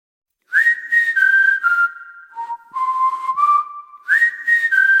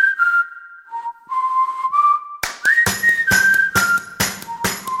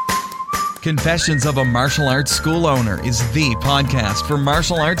Confessions of a Martial Arts School Owner is the podcast for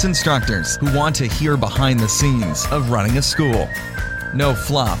martial arts instructors who want to hear behind the scenes of running a school. No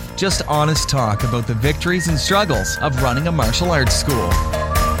fluff, just honest talk about the victories and struggles of running a martial arts school.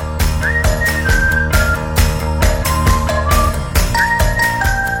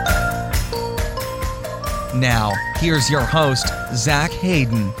 Now, here's your host, Zach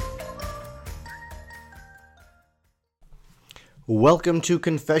Hayden. Welcome to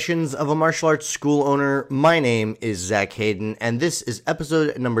Confessions of a Martial Arts School Owner. My name is Zach Hayden, and this is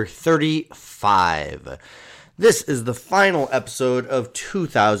episode number 35. This is the final episode of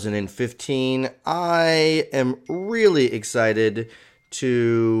 2015. I am really excited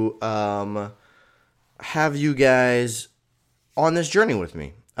to have you guys on this journey with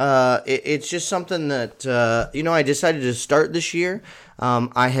me. It's just something that, I decided to start this year.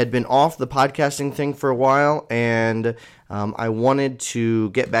 I had been off the podcasting thing for a while, and I wanted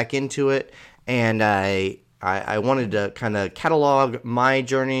to get back into it, and I wanted to kind of catalog my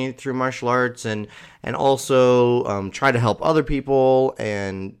journey through martial arts and also try to help other people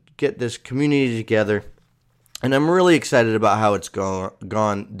and get this community together. And I'm really excited about how it's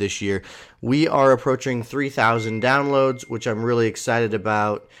gone this year. We are approaching 3,000 downloads, which I'm really excited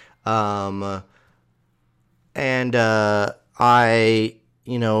about. I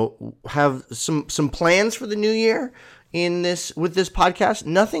have some plans for the new year with this podcast.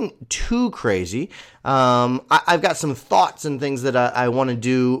 Nothing too crazy. I've got some thoughts and things that I want to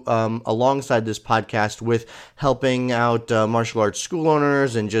do alongside this podcast with helping out martial arts school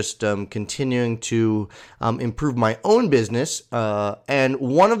owners and just continuing to improve my own business. And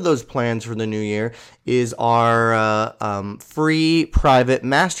one of those plans for the new year is our free private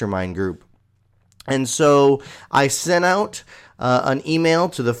mastermind group. And so I sent out an email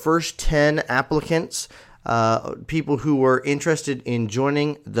to the first 10 applicants, people who were interested in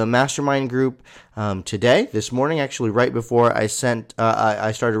joining the mastermind group this morning, actually right before I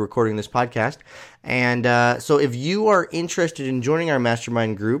started recording this podcast. And so if you are interested in joining our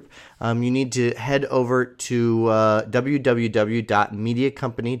mastermind group, you need to head over to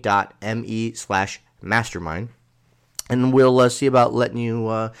www.mediacompany.me/mastermind, and we'll see about letting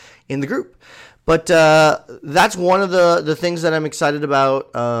you in the group. But that's one of the things that I'm excited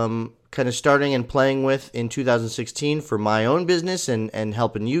about kind of starting and playing with in 2016 for my own business and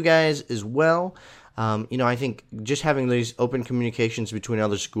helping you guys as well. I think just having these open communications between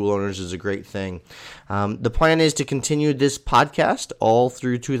other school owners is a great thing. The plan is to continue this podcast all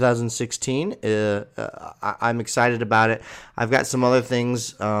through 2016. I'm excited about it. I've got some other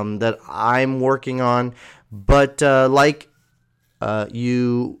things that I'm working on, but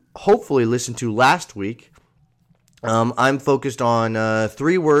you hopefully listened to last week, I'm focused on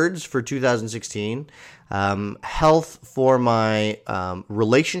 3 words for 2016. Health for my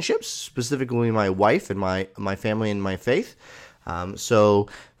relationships, specifically my wife and my family and my faith. So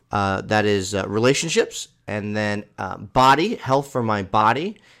that is relationships, and then body, health for my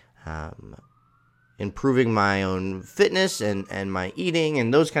body, improving my own fitness and my eating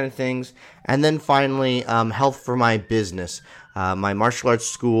and those kind of things. And then finally, health for my business, my martial arts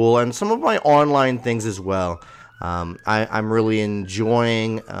school, and some of my online things as well. I'm really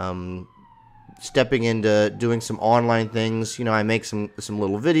enjoying stepping into doing some online things. I make some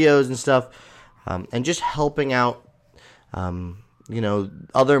little videos and stuff, and just helping out,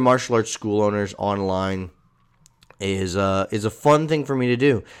 other martial arts school owners online is a fun thing for me to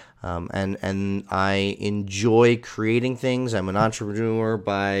do. And I enjoy creating things. I'm an entrepreneur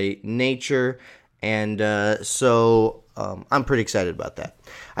by nature, and so I'm pretty excited about that.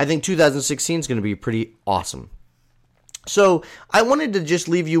 I think 2016 is going to be pretty awesome. So I wanted to just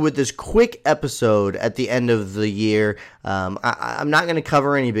leave you with this quick episode at the end of the year. I'm not going to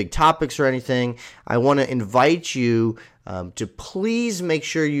cover any big topics or anything. I want to invite you to please make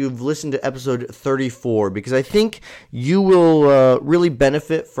sure you've listened to episode 34, because I think you will really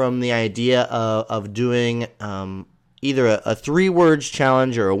benefit from the idea of doing either a 3-word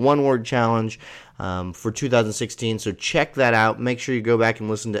challenge or a 1-word challenge for 2016. So check that out. Make sure you go back and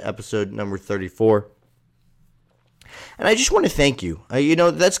listen to episode number 34. And I just want to thank you.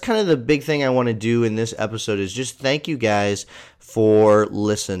 That's kind of the big thing I want to do in this episode, is just thank you guys for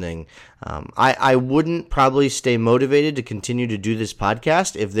listening. I wouldn't probably stay motivated to continue to do this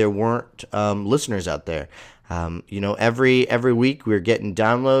podcast if there weren't listeners out there. Every week we're getting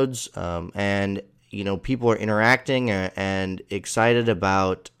downloads, and people are interacting and excited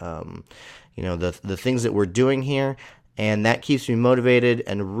about the things that we're doing here, and that keeps me motivated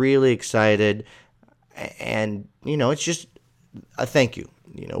and really excited. And it's just a thank you.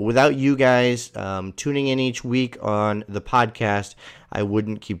 without you guys tuning in each week on the podcast, I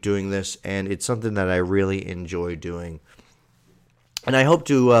wouldn't keep doing this, and it's something that I really enjoy doing. And I hope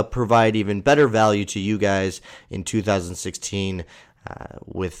to provide even better value to you guys in 2016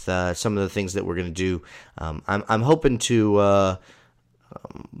 with some of the things that we're going to do. I'm hoping to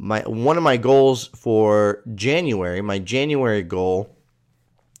one of my goals for January, my January goal.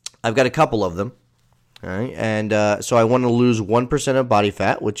 I've got a couple of them. All right, and so I want to lose 1% of body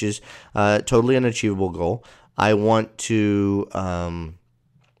fat, which is totally an achievable goal. I want to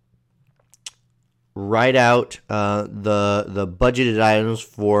write out the budgeted items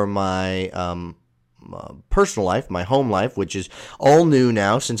for my personal life, my home life, which is all new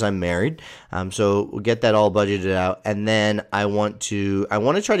now since I'm married. So we'll get that all budgeted out, and then I want to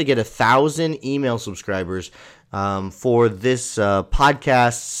try to get 1,000 email subscribers for this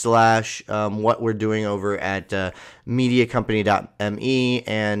podcast / what we're doing over at mediacompany.me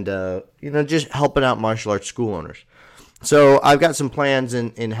and just helping out martial arts school owners. So I've got some plans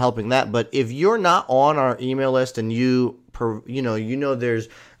in helping that. But if you're not on our email list and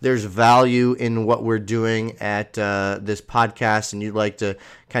there's value in what we're doing at this podcast, and you'd like to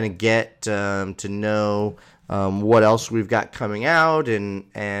kind of get to know what else we've got coming out,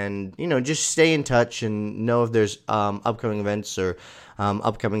 and just stay in touch and know if there's upcoming events or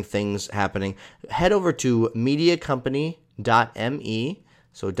upcoming things happening, head over to mediacompany.me.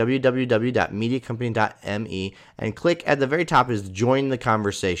 So www.mediacompany.me, and click at the very top is join the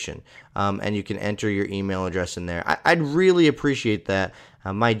conversation, and you can enter your email address in there. I'd really appreciate that.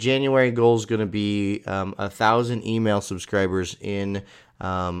 My January goal is going to be 1,000 email subscribers in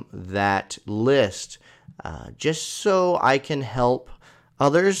that list, just so I can help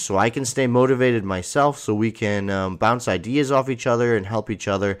others, so I can stay motivated myself, so we can bounce ideas off each other and help each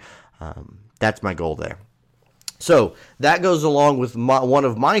other. That's my goal there. So that goes along with one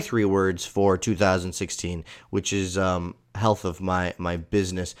of my 3 words for 2016, which is health of my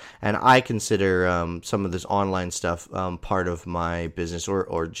business. And I consider some of this online stuff part of my business,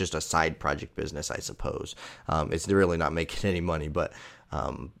 or just a side project business, I suppose. It's really not making any money, but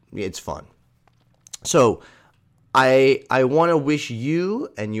it's fun. So I want to wish you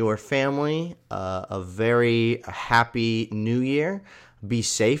and your family a very happy new year. Be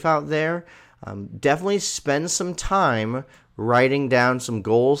safe out there. Definitely spend some time writing down some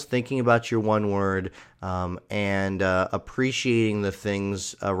goals, thinking about your one word, and appreciating the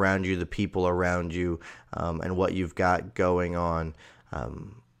things around you, the people around you, and what you've got going on.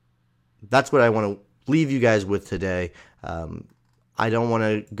 That's what I want to leave you guys with today. I don't want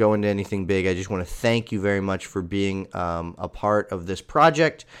to go into anything big. I just want to thank you very much for being a part of this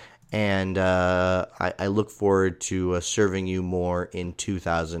project. And I look forward to serving you more in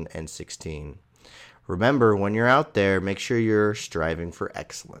 2016. Remember, when you're out there, make sure you're striving for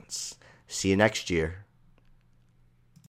excellence. See you next year.